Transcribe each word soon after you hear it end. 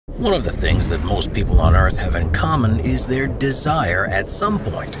One of the things that most people on Earth have in common is their desire at some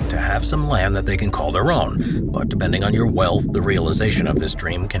point to have some land that they can call their own, but depending on your wealth, the realization of this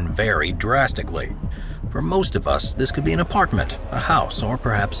dream can vary drastically. For most of us, this could be an apartment, a house, or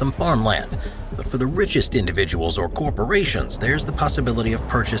perhaps some farmland. But for the richest individuals or corporations, there's the possibility of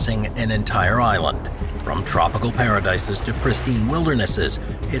purchasing an entire island. From tropical paradises to pristine wildernesses,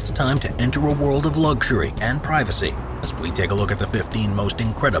 it's time to enter a world of luxury and privacy as we take a look at the 15 most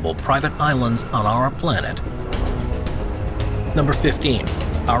incredible private islands on our planet. Number 15.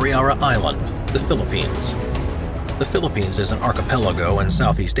 Ariara Island, the Philippines. The Philippines is an archipelago in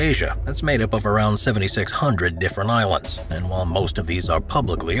Southeast Asia that's made up of around 7,600 different islands, and while most of these are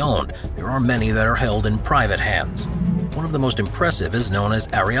publicly owned, there are many that are held in private hands. One of the most impressive is known as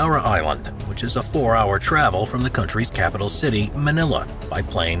Ariara Island, which is a 4-hour travel from the country's capital city, Manila, by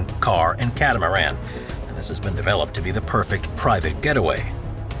plane, car, and catamaran, and this has been developed to be the perfect private getaway.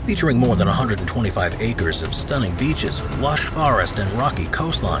 Featuring more than 125 acres of stunning beaches, lush forest, and rocky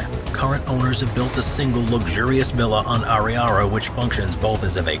coastline, current owners have built a single luxurious villa on Ariara which functions both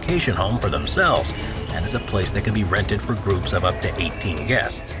as a vacation home for themselves and as a place that can be rented for groups of up to 18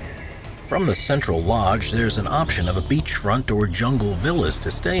 guests. From the central lodge, there's an option of a beachfront or jungle villas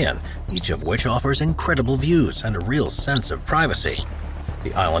to stay in, each of which offers incredible views and a real sense of privacy.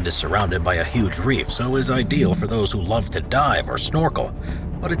 The island is surrounded by a huge reef, so is ideal for those who love to dive or snorkel,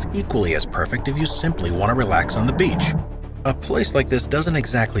 but it's equally as perfect if you simply want to relax on the beach. A place like this doesn't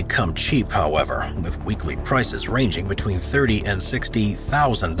exactly come cheap, however, with weekly prices ranging between $30,000 and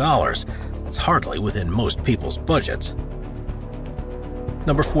 $60,000. It's hardly within most people's budgets.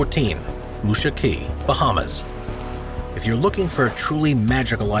 Number 14. Musha Key, Bahamas. If you're looking for a truly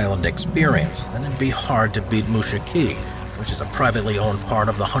magical island experience, then it'd be hard to beat Musha Key, which is a privately owned part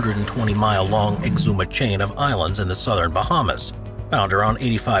of the 120-mile-long Exuma chain of islands in the southern Bahamas. Found around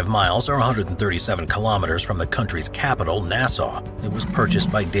 85 miles or 137 kilometers from the country's capital, Nassau, it was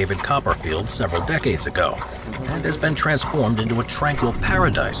purchased by David Copperfield several decades ago and has been transformed into a tranquil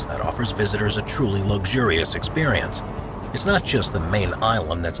paradise that offers visitors a truly luxurious experience. It's not just the main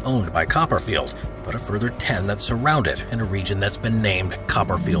island that's owned by Copperfield, but a further 10 that surround it in a region that's been named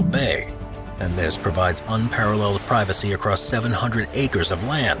Copperfield Bay. And this provides unparalleled privacy across 700 acres of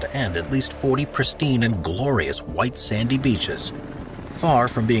land and at least 40 pristine and glorious white sandy beaches. Far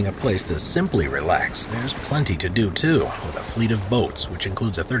from being a place to simply relax, there's plenty to do too, with a fleet of boats, which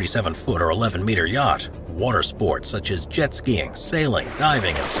includes a 37-foot or 11-meter yacht, water sports such as jet skiing, sailing,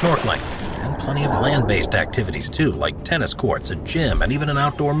 diving, and snorkeling, and plenty of land-based activities too, like tennis courts, a gym, and even an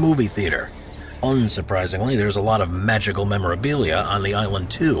outdoor movie theater. Unsurprisingly, there's a lot of magical memorabilia on the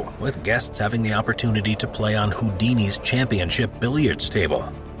island too, with guests having the opportunity to play on Houdini's championship billiards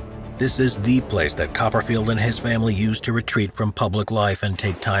table. This is the place that Copperfield and his family use to retreat from public life and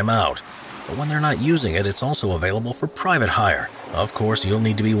take time out. But when they're not using it, it's also available for private hire. Of course, you'll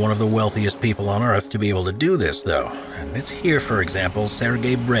need to be one of the wealthiest people on Earth to be able to do this, though. And it's here, for example,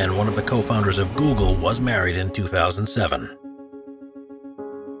 Sergey Brin, one of the co-founders of Google, was married in 2007.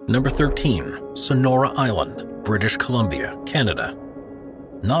 Number 13. Sonora Island, British Columbia, Canada.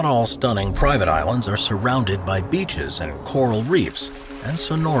 Not all stunning private islands are surrounded by beaches and coral reefs, and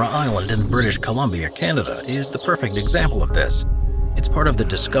Sonora Island in British Columbia, Canada is the perfect example of this. It's part of the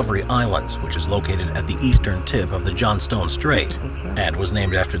Discovery Islands, which is located at the eastern tip of the Johnstone Strait, and was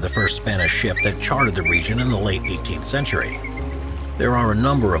named after the first Spanish ship that charted the region in the late 18th century. There are a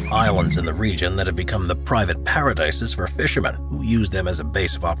number of islands in the region that have become the private paradises for fishermen who use them as a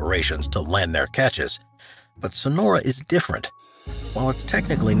base of operations to land their catches. But Sonora is different. While it's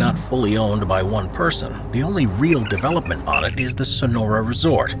technically not fully owned by one person, the only real development on it is the Sonora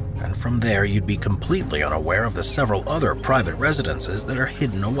Resort, and from there you'd be completely unaware of the several other private residences that are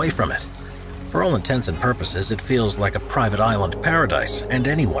hidden away from it. For all intents and purposes, it feels like a private island paradise, and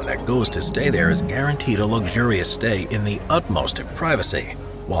anyone that goes to stay there is guaranteed a luxurious stay in the utmost of privacy,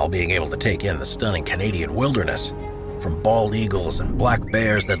 while being able to take in the stunning Canadian wilderness. From bald eagles and black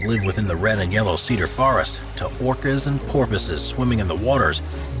bears that live within the red and yellow cedar forest, to orcas and porpoises swimming in the waters,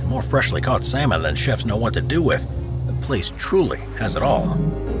 and more freshly caught salmon than chefs know what to do with, the place truly has it all.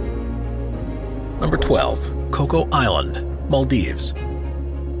 Number 12. Coco Island, Maldives.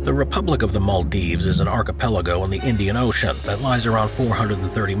 The Republic of the Maldives is an archipelago in the Indian Ocean that lies around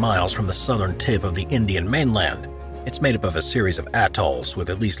 430 miles from the southern tip of the Indian mainland. It's made up of a series of atolls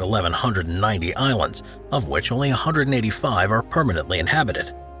with at least 1,190 islands, of which only 185 are permanently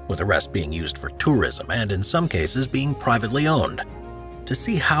inhabited, with the rest being used for tourism and in some cases being privately owned. To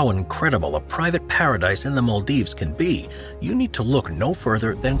see how incredible a private paradise in the Maldives can be, you need to look no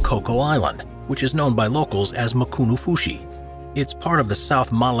further than Coco Island, which is known by locals as Makunu Fushi. It's part of the South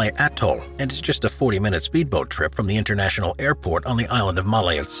Malé Atoll and is just a 40-minute speedboat trip from the international airport on the island of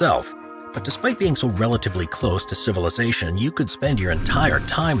Malé itself. But despite being so relatively close to civilization, you could spend your entire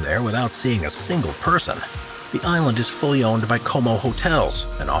time there without seeing a single person. The island is fully owned by Como Hotels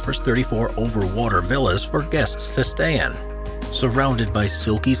and offers 34 overwater villas for guests to stay in. Surrounded by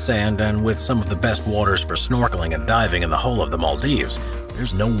silky sand and with some of the best waters for snorkeling and diving in the whole of the Maldives,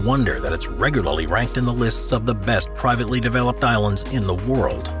 there's no wonder that it's regularly ranked in the lists of the best privately developed islands in the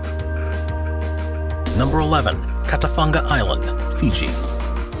world. Number 11. Katafunga Island, Fiji.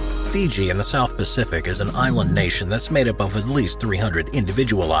 Fiji in the South Pacific is an island nation that's made up of at least 300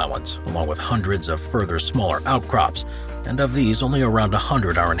 individual islands, along with hundreds of further smaller outcrops, and of these only around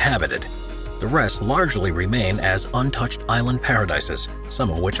 100 are inhabited. The rest largely remain as untouched island paradises, some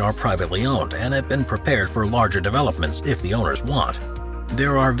of which are privately owned and have been prepared for larger developments if the owners want.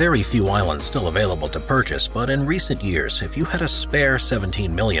 There are very few islands still available to purchase, but in recent years, if you had a spare $17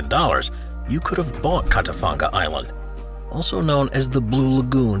 million, you could have bought Katafunga Island. Also known as the Blue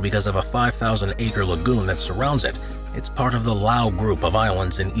Lagoon because of a 5,000-acre lagoon that surrounds it, it's part of the Lau group of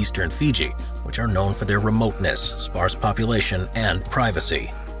islands in eastern Fiji, which are known for their remoteness, sparse population, and privacy.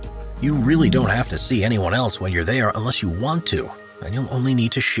 You really don't have to see anyone else when you're there unless you want to, and you'll only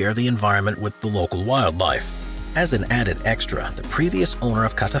need to share the environment with the local wildlife. As an added extra, the previous owner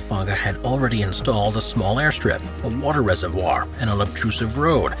of Katafunga had already installed a small airstrip, a water reservoir, an unobtrusive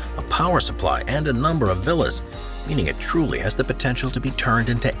road, a power supply, and a number of villas, meaning it truly has the potential to be turned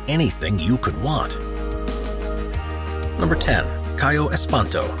into anything you could want. Number 10. Cayo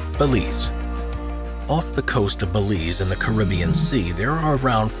Espanto, Belize. Off the coast of Belize in the Caribbean Sea, there are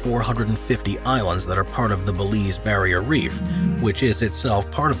around 450 islands that are part of the Belize Barrier Reef, which is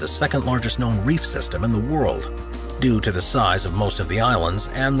itself part of the second largest known reef system in the world. Due to the size of most of the islands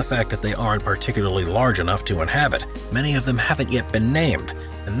and the fact that they aren't particularly large enough to inhabit, many of them haven't yet been named,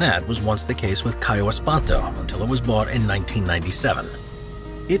 and that was once the case with Cayo Espanto until it was bought in 1997.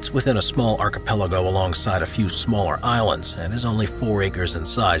 It's within a small archipelago alongside a few smaller islands and is only 4 acres in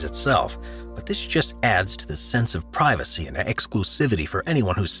size itself, but this just adds to the sense of privacy and exclusivity for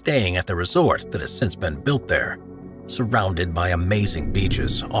anyone who's staying at the resort that has since been built there. Surrounded by amazing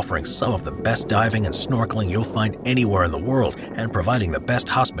beaches, offering some of the best diving and snorkeling you'll find anywhere in the world, and providing the best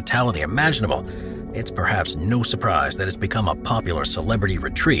hospitality imaginable, it's perhaps no surprise that it's become a popular celebrity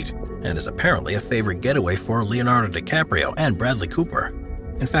retreat and is apparently a favorite getaway for Leonardo DiCaprio and Bradley Cooper.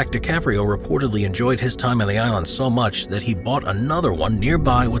 In fact, DiCaprio reportedly enjoyed his time on the island so much that he bought another one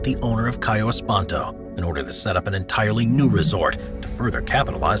nearby with the owner of Cayo Espanto in order to set up an entirely new resort to further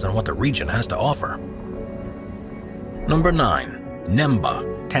capitalize on what the region has to offer. Number 9.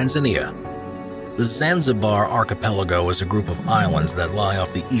 Nemba, Tanzania. The Zanzibar archipelago is a group of islands that lie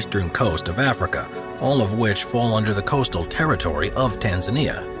off the eastern coast of Africa, all of which fall under the coastal territory of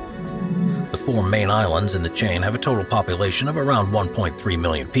Tanzania. The 4 main islands in the chain have a total population of around 1.3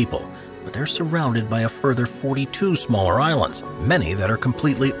 million people, but they're surrounded by a further 42 smaller islands, many that are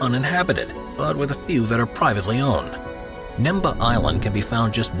completely uninhabited, but with a few that are privately owned. Nemba Island can be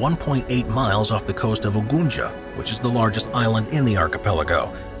found just 1.8 miles off the coast of Ugunja, which is the largest island in the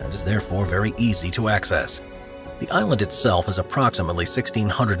archipelago, and is therefore very easy to access. The island itself is approximately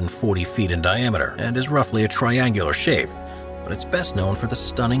 1,640 feet in diameter and is roughly a triangular shape, but it's best known for the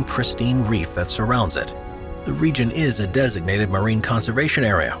stunning pristine reef that surrounds it. The region is a designated marine conservation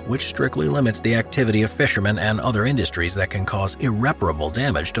area, which strictly limits the activity of fishermen and other industries that can cause irreparable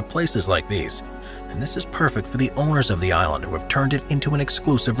damage to places like these. And this is perfect for the owners of the island who have turned it into an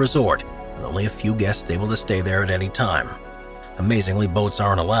exclusive resort, with only a few guests able to stay there at any time. Amazingly, boats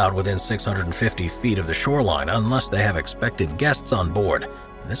aren't allowed within 650 feet of the shoreline unless they have expected guests on board.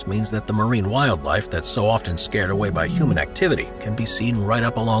 This means that the marine wildlife that's so often scared away by human activity can be seen right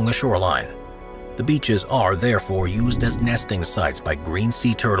up along the shoreline. The beaches are therefore used as nesting sites by green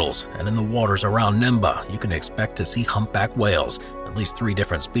sea turtles, and in the waters around Nemba, you can expect to see humpback whales, at least 3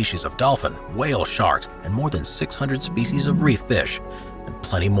 different species of dolphin, whale sharks, and more than 600 species of reef fish, and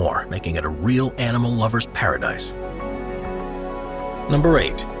plenty more, making it a real animal lover's paradise. Number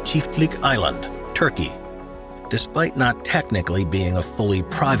 8. Çiftlik Island, Turkey. Despite not technically being a fully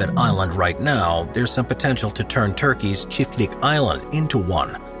private island right now, there's some potential to turn Turkey's Çiftlik Island into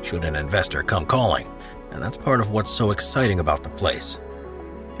one, should an investor come calling, and that's part of what's so exciting about the place.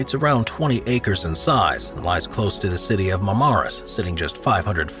 It's around 20 acres in size and lies close to the city of Marmaris, sitting just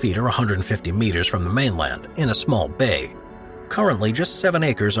 500 feet or 150 meters from the mainland in a small bay. Currently, just 7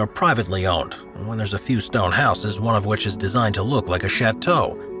 acres are privately owned, and when there's a few stone houses, one of which is designed to look like a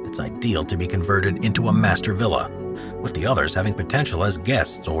chateau, it's ideal to be converted into a master villa, with the others having potential as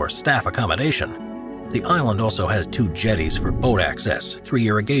guests or staff accommodation. The island also has 2 jetties for boat access, 3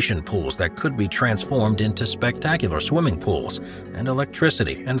 irrigation pools that could be transformed into spectacular swimming pools, and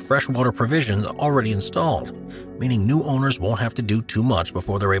electricity and freshwater provisions already installed, meaning new owners won't have to do too much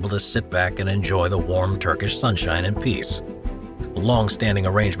before they're able to sit back and enjoy the warm Turkish sunshine in peace. A long-standing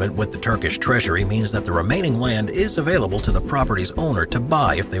arrangement with the Turkish treasury means that the remaining land is available to the property's owner to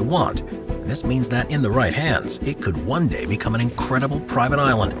buy if they want. This means that in the right hands, it could one day become an incredible private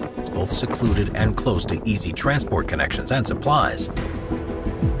island that's both secluded and close to easy transport connections and supplies.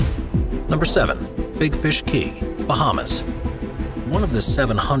 Number 7. Big Fish Key, Bahamas. One of the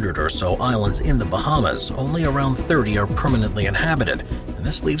 700 or so islands in the Bahamas, only around 30 are permanently inhabited, and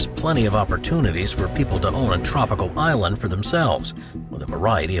this leaves plenty of opportunities for people to own a tropical island for themselves, with a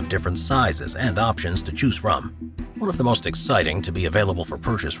variety of different sizes and options to choose from. One of the most exciting to be available for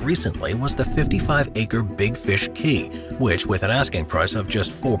purchase recently was the 55-acre Big Fish Key, which, with an asking price of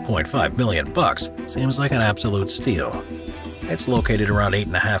just $4.5 million, seems like an absolute steal. It's located around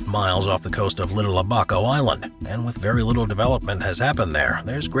 8.5 miles off the coast of Little Abaco Island, and with very little development has happened there,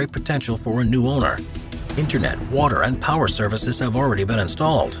 there's great potential for a new owner. Internet, water, and power services have already been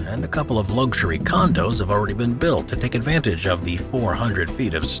installed, and a couple of luxury condos have already been built to take advantage of the 400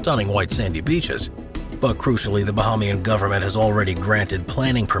 feet of stunning white sandy beaches. But crucially, the Bahamian government has already granted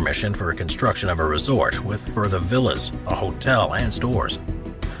planning permission for construction of a resort with further villas, a hotel, and stores.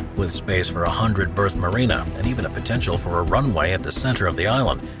 With space for a 100-berth marina and even a potential for a runway at the center of the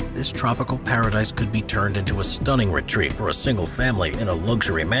island, this tropical paradise could be turned into a stunning retreat for a single family in a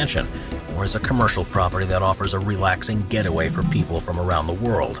luxury mansion, or as a commercial property that offers a relaxing getaway for people from around the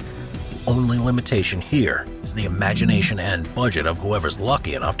world. The only limitation here is the imagination and budget of whoever's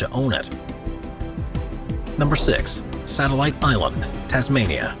lucky enough to own it. Number 6. Satellite Island,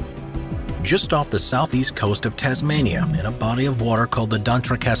 Tasmania. Just off the southeast coast of Tasmania, in a body of water called the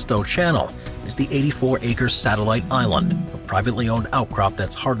D'Entrecasteaux Channel, is the 84-acre Satellite Island, a privately owned outcrop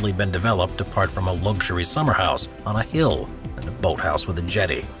that's hardly been developed apart from a luxury summer house on a hill and a boathouse with a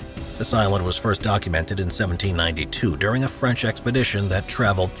jetty. This island was first documented in 1792 during a French expedition that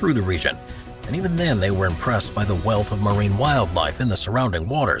traveled through the region, and even then they were impressed by the wealth of marine wildlife in the surrounding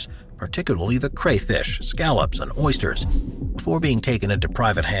waters, particularly the crayfish, scallops, and oysters. Before being taken into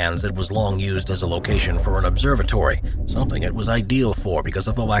private hands, it was long used as a location for an observatory, something it was ideal for because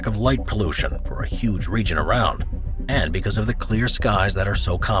of the lack of light pollution for a huge region around, and because of the clear skies that are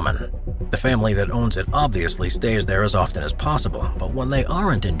so common. The family that owns it obviously stays there as often as possible, but when they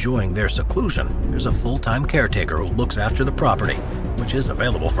aren't enjoying their seclusion, there's a full-time caretaker who looks after the property, which is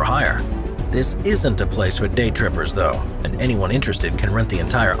available for hire. This isn't a place for day trippers though, and anyone interested can rent the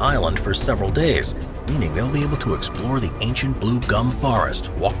entire island for several days, meaning they'll be able to explore the ancient blue gum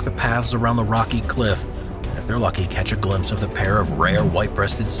forest, walk the paths around the rocky cliff, and if they're lucky, catch a glimpse of the pair of rare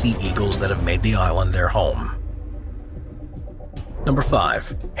white-breasted sea eagles that have made the island their home. Number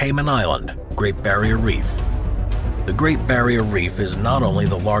 5. Hayman Island, Great Barrier Reef. The Great Barrier Reef is not only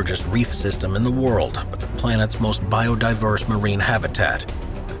the largest reef system in the world, but the planet's most biodiverse marine habitat.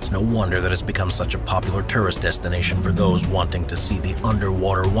 It's no wonder that it's become such a popular tourist destination for those wanting to see the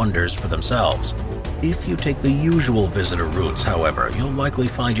underwater wonders for themselves. If you take the usual visitor routes, however, you'll likely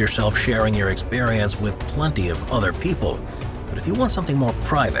find yourself sharing your experience with plenty of other people. But if you want something more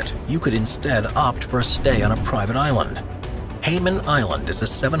private, you could instead opt for a stay on a private island. Hayman Island is a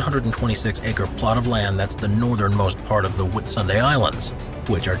 726-acre plot of land that's the northernmost part of the Whitsunday Islands,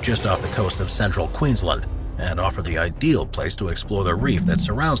 which are just off the coast of central Queensland, and offer the ideal place to explore the reef that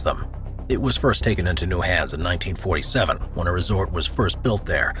surrounds them. It was first taken into new hands in 1947 when a resort was first built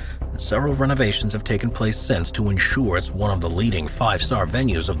there, and several renovations have taken place since to ensure it's one of the leading 5-star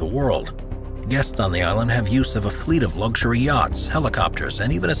venues of the world. Guests on the island have use of a fleet of luxury yachts, helicopters,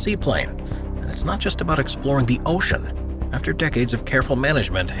 and even a seaplane. And it's not just about exploring the ocean. After decades of careful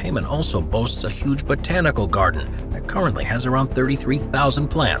management, Hayman also boasts a huge botanical garden that currently has around 33,000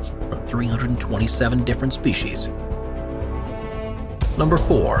 plants from 327 different species. Number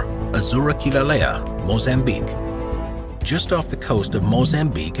 4. Azura-Quilalea, Mozambique. Just off the coast of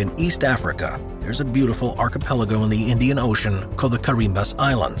Mozambique in East Africa, there's a beautiful archipelago in the Indian Ocean called the Carimbas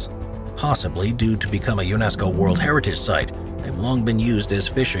Islands. Possibly due to become a UNESCO World Heritage Site, they've long been used as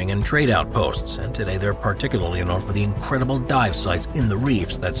fishing and trade outposts, and today they're particularly known for the incredible dive sites in the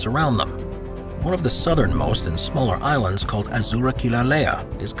reefs that surround them. One of the southernmost and smaller islands, called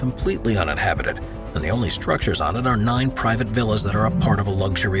Azura-Quilalea, is completely uninhabited, and the only structures on it are 9 private villas that are a part of a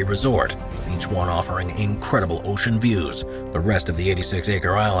luxury resort, with each one offering incredible ocean views. The rest of the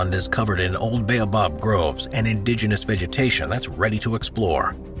 86-acre island is covered in old baobab groves and indigenous vegetation that's ready to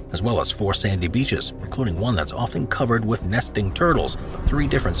explore, as well as 4 sandy beaches, including one that's often covered with nesting turtles of 3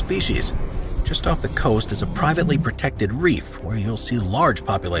 different species. Just off the coast is a privately protected reef where you'll see large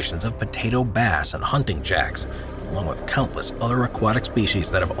populations of potato bass and hunting jacks, along with countless other aquatic species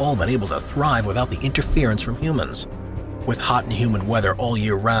that have all been able to thrive without the interference from humans. With hot and humid weather all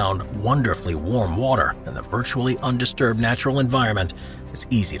year round, wonderfully warm water, and the virtually undisturbed natural environment, it's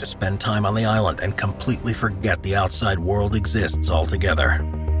easy to spend time on the island and completely forget the outside world exists altogether.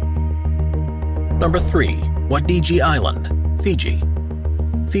 Number 3. Wadiji Island, Fiji.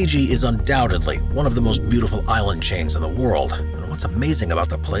 Fiji is undoubtedly one of the most beautiful island chains in the world, and what's amazing about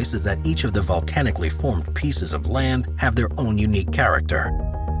the place is that each of the volcanically formed pieces of land have their own unique character.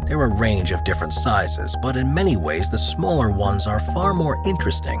 There are a range of different sizes, but in many ways the smaller ones are far more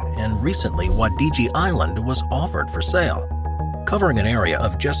interesting, and recently Wadiji Island was offered for sale. Covering an area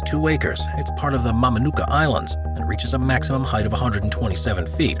of just 2 acres, it's part of the Mamanuca Islands and reaches a maximum height of 127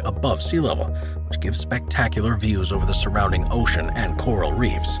 feet above sea level, which gives spectacular views over the surrounding ocean and coral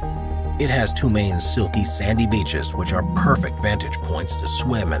reefs. It has 2 main silky sandy beaches, which are perfect vantage points to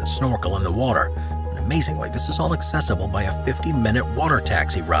swim and snorkel in the water. And amazingly, this is all accessible by a 50-minute water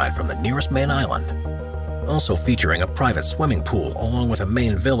taxi ride from the nearest main island. Also featuring a private swimming pool along with a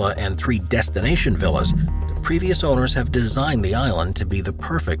main villa and 3 destination villas, previous owners have designed the island to be the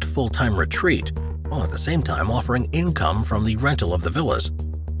perfect full-time retreat, while at the same time offering income from the rental of the villas.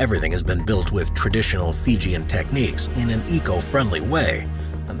 Everything has been built with traditional Fijian techniques in an eco-friendly way,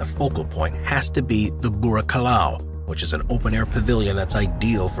 and the focal point has to be the Burakalau, which is an open-air pavilion that's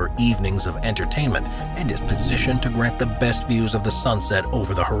ideal for evenings of entertainment and is positioned to grant the best views of the sunset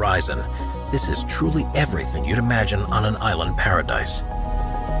over the horizon. This is truly everything you'd imagine on an island paradise.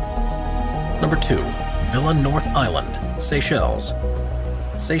 Number 2. Villa North Island, Seychelles.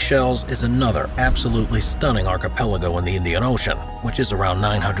 Seychelles is another absolutely stunning archipelago in the Indian Ocean, which is around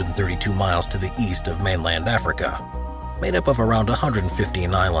 932 miles to the east of mainland Africa. Made up of around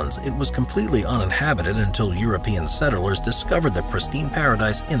 115 islands, it was completely uninhabited until European settlers discovered the pristine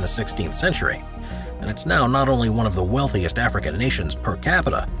paradise in the 16th century. And it's now not only one of the wealthiest African nations per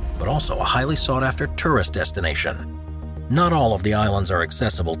capita, but also a highly sought-after tourist destination. Not all of the islands are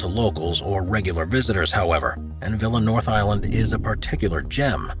accessible to locals or regular visitors, however, and Villa North Island is a particular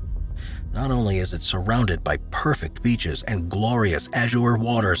gem. Not only is it surrounded by perfect beaches and glorious azure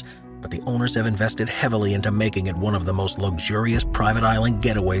waters, but the owners have invested heavily into making it one of the most luxurious private island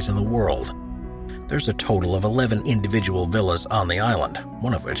getaways in the world. There's a total of 11 individual villas on the island,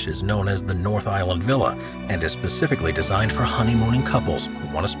 one of which is known as the North Island Villa and is specifically designed for honeymooning couples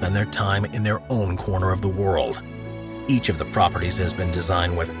who want to spend their time in their own corner of the world. Each of the properties has been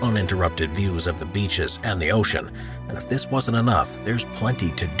designed with uninterrupted views of the beaches and the ocean, and if this wasn't enough, there's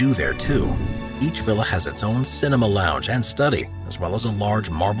plenty to do there too. Each villa has its own cinema lounge and study, as well as a large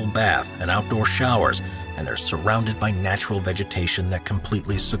marble bath and outdoor showers, and they're surrounded by natural vegetation that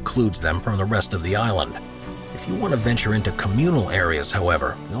completely secludes them from the rest of the island. If you want to venture into communal areas,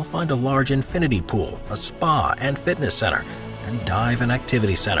 however, you'll find a large infinity pool, a spa and fitness center, and dive and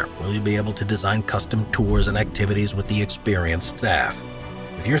activity center where you'll be able to design custom tours and activities with the experienced staff.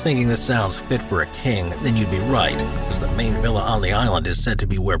 If you're thinking this sounds fit for a king, then you'd be right, as the main villa on the island is said to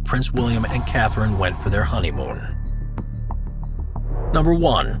be where Prince William and Catherine went for their honeymoon. Number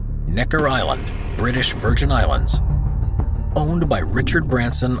 1. Necker Island, British Virgin Islands. Owned by Richard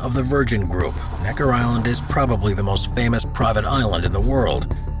Branson of the Virgin Group, Necker Island is probably the most famous private island in the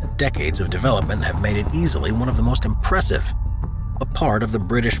world. Decades of development have made it easily one of the most impressive. A part of the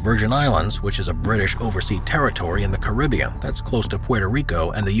British Virgin Islands, which is a British overseas territory in the Caribbean that's close to Puerto Rico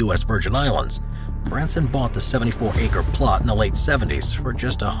and the U.S. Virgin Islands, Branson bought the 74-acre plot in the late 70s for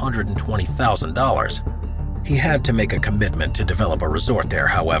just $120,000. He had to make a commitment to develop a resort there,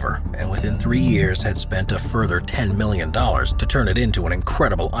 however, and within 3 years had spent a further $10 million to turn it into an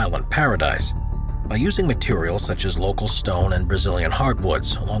incredible island paradise. By using materials such as local stone and Brazilian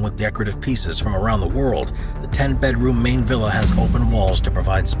hardwoods, along with decorative pieces from around the world, the 10-bedroom main villa has open walls to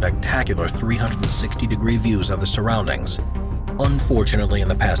provide spectacular 360-degree views of the surroundings. Unfortunately, in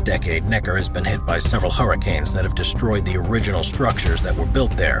the past decade, Necker has been hit by several hurricanes that have destroyed the original structures that were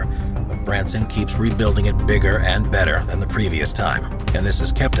built there, but Branson keeps rebuilding it bigger and better than the previous time, and this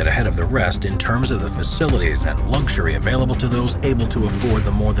has kept it ahead of the rest in terms of the facilities and luxury available to those able to afford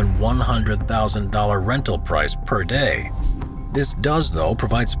the more than $100,000 rental price per day. This does, though,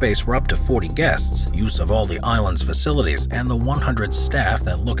 provide space for up to 40 guests, use of all the island's facilities, and the 100 staff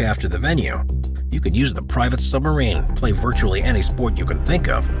that look after the venue. You can use the private submarine, play virtually any sport you can think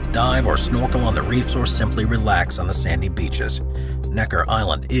of, dive or snorkel on the reefs, or simply relax on the sandy beaches. Necker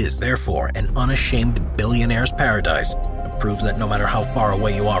Island is, therefore, an unashamed billionaire's paradise. It proves that no matter how far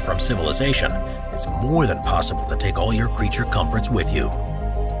away you are from civilization, it's more than possible to take all your creature comforts with you.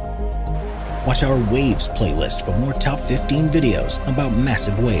 Watch our Waves playlist for more top 15 videos about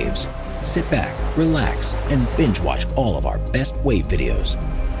massive waves. Sit back, relax, and binge watch all of our best wave videos.